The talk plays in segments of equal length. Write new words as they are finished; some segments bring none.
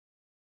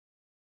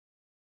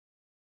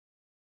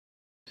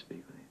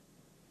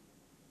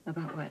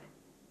About what?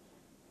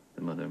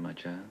 The mother of my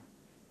child.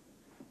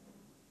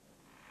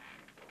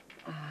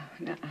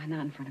 No,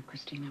 not in front of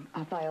Christina.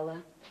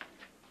 Viola?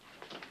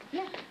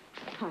 Yeah.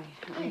 Hi.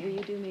 Will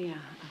you do me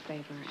a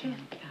favor? Sure.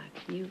 And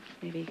can you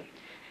maybe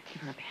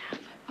give her a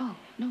bath? Oh,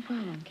 no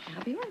problem.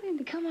 I'll be right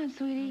in. Come on,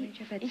 sweetie. Read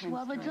your bedtime It's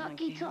wubba story,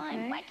 ducky okay? time.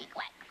 Okay? Quacky,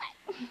 quack,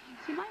 quack.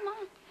 See my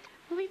mom?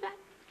 We'll be back.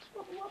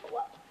 Wubba, wubba,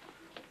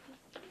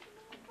 wubba.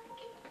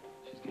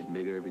 She's getting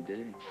bigger every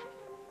day.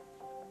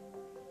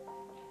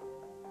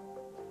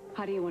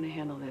 How do you want to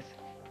handle this?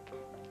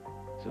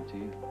 It's up to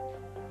you.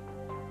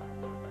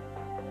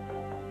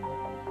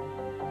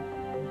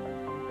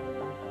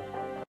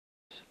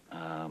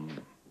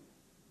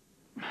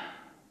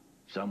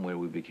 Somewhere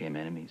we became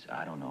enemies.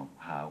 I don't know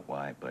how,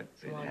 why, but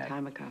It's a long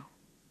time ago.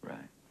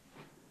 Right.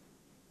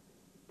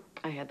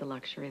 I had the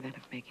luxury then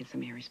of making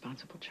some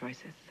irresponsible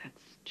choices.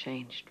 That's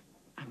changed.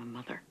 I'm a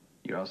mother.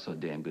 You're also a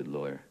damn good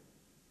lawyer.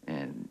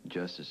 And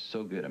Justice is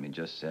so good. I mean,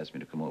 Justice asked me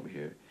to come over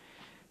here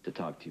to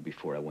talk to you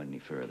before I went any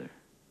further.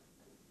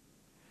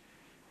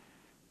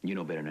 You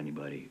know better than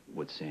anybody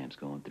what Sam's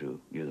going through.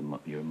 You're a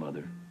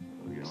mother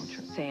of your own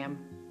child. Sam?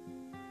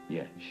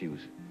 Yeah, she was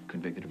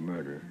convicted of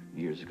murder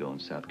years ago in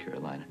South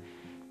Carolina.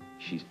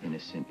 She's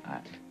innocent.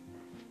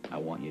 I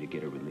want you to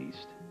get her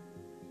released.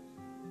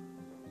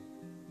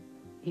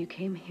 You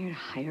came here to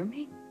hire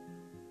me?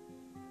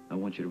 I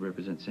want you to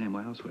represent Sam.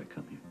 Why else would I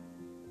come here?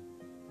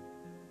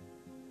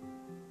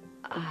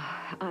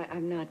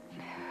 I'm not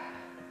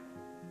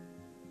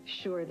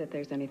sure that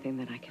there's anything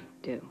that I can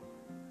do.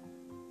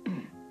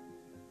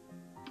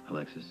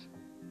 Alexis,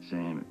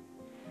 Sam,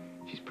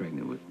 she's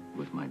pregnant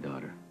with my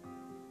daughter.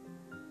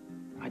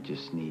 I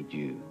just need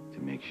you to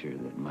make sure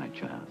that my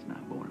child's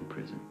not born in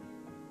prison.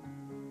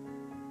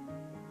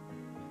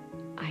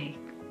 I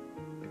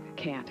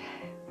can't.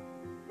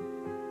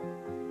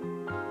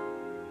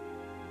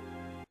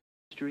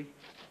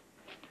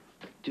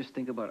 Just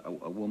think about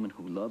a woman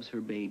who loves her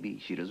baby.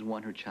 She doesn't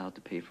want her child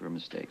to pay for her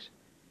mistakes.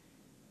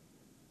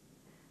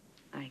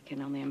 I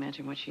can only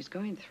imagine what she's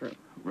going through.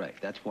 Right.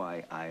 That's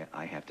why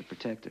I have to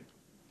protect her.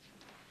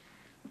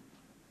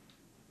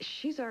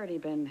 She's already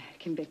been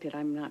convicted.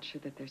 I'm not sure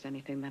that there's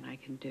anything that I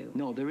can do.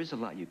 No, there is a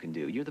lot you can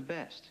do. You're the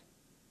best.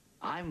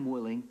 I'm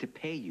willing to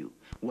pay you,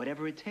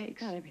 whatever it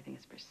takes. Not everything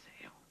is for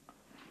sale.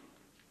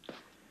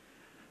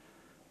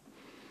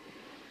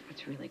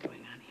 What's really going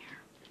on here?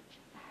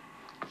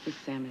 This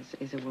Sam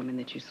is a woman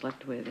that you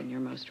slept with in your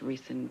most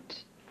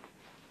recent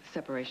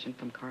separation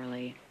from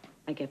Carly.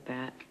 I get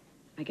that.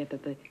 I get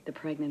that the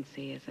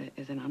pregnancy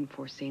is an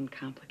unforeseen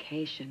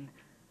complication.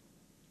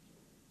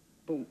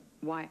 But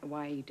why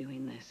are you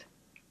doing this?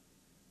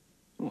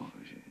 Well,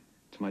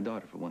 it's my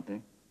daughter, for one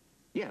thing.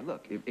 Yeah,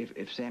 look,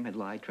 if Sam had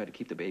lied, tried to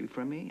keep the baby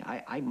from me,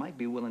 I might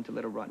be willing to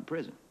let her rot in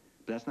prison.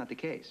 But that's not the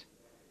case.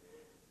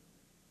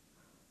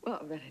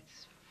 Well, but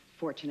it's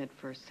fortunate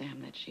for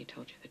Sam that she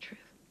told you the truth.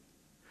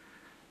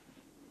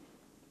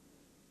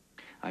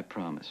 I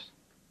promised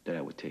that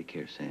I would take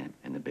care of Sam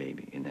and the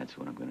baby, and that's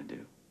what I'm going to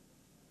do.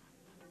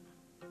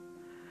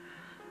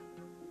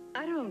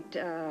 I don't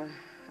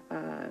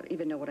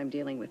even know what I'm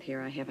dealing with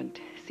here. I haven't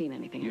seen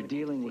anything. You're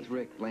dealing with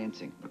Rick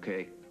Lansing,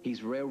 okay?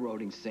 He's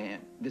railroading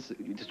Sam. This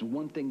is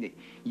one thing that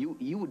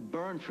you would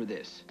burn for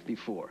this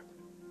before.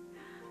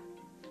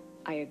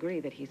 I agree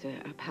that he's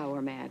a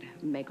power-mad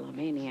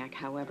megalomaniac.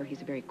 However,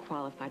 he's a very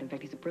qualified, in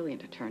fact, he's a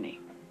brilliant attorney.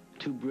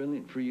 Too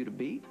brilliant for you to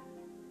beat?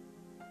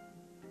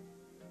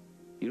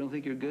 You don't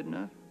think you're good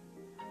enough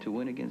to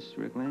win against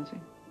Rick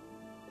Lansing?